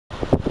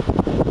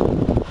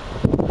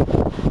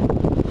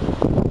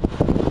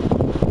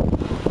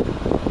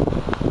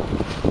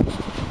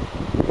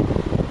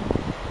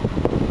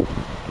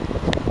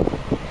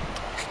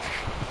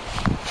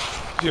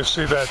You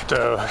see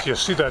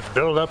that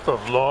buildup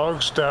of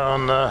logs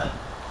down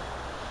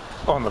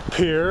on the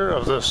pier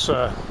of this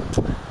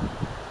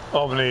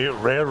Albany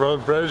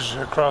Railroad Bridge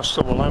across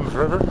the Willamette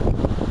River.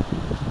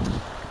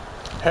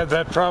 Had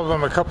that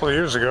problem a couple of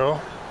years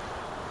ago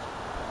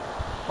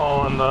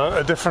on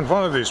a different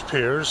one of these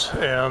piers,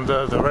 and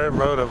the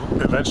railroad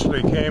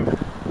eventually came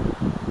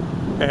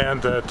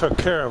and took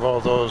care of all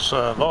those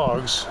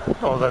logs,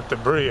 all that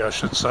debris, I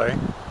should say.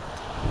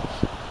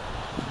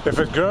 If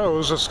it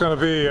grows, it's going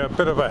to be a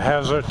bit of a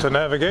hazard to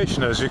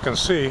navigation, as you can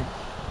see.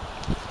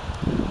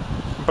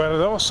 But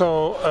it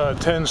also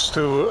tends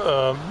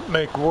to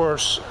make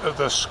worse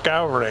the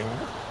scouring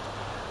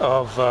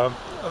of the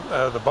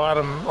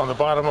bottom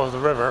of the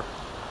river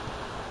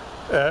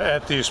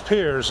at these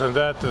piers, and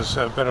that is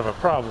a bit of a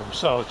problem.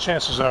 So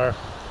chances are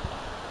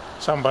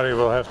somebody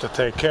will have to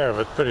take care of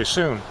it pretty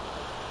soon.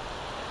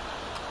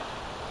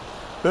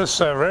 This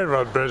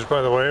railroad bridge,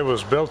 by the way,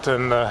 was built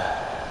in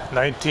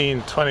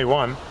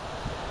 1921,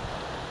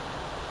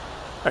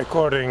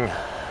 according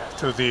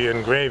to the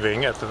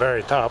engraving at the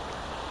very top.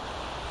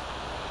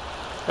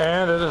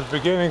 And it is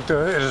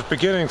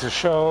beginning to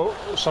show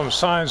some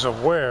signs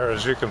of wear,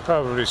 as you can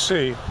probably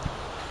see.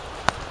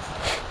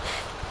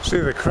 See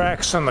the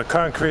cracks in the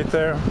concrete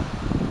there?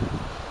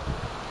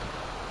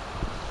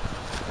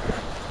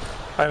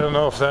 I don't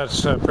know if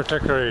that's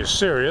particularly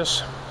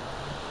serious,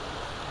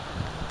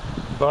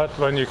 but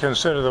when you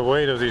consider the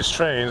weight of these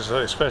trains,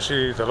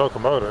 especially the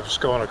locomotives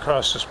going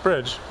across this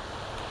bridge,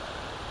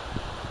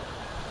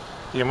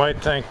 you might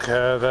think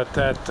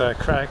that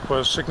crack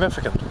was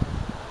significant.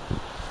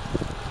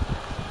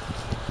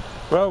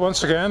 Well,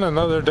 once again,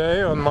 another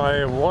day on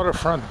my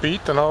waterfront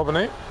beat in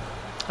Albany.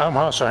 I'm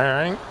Hoss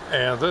O'Haring,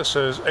 and this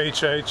is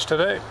HH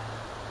Today.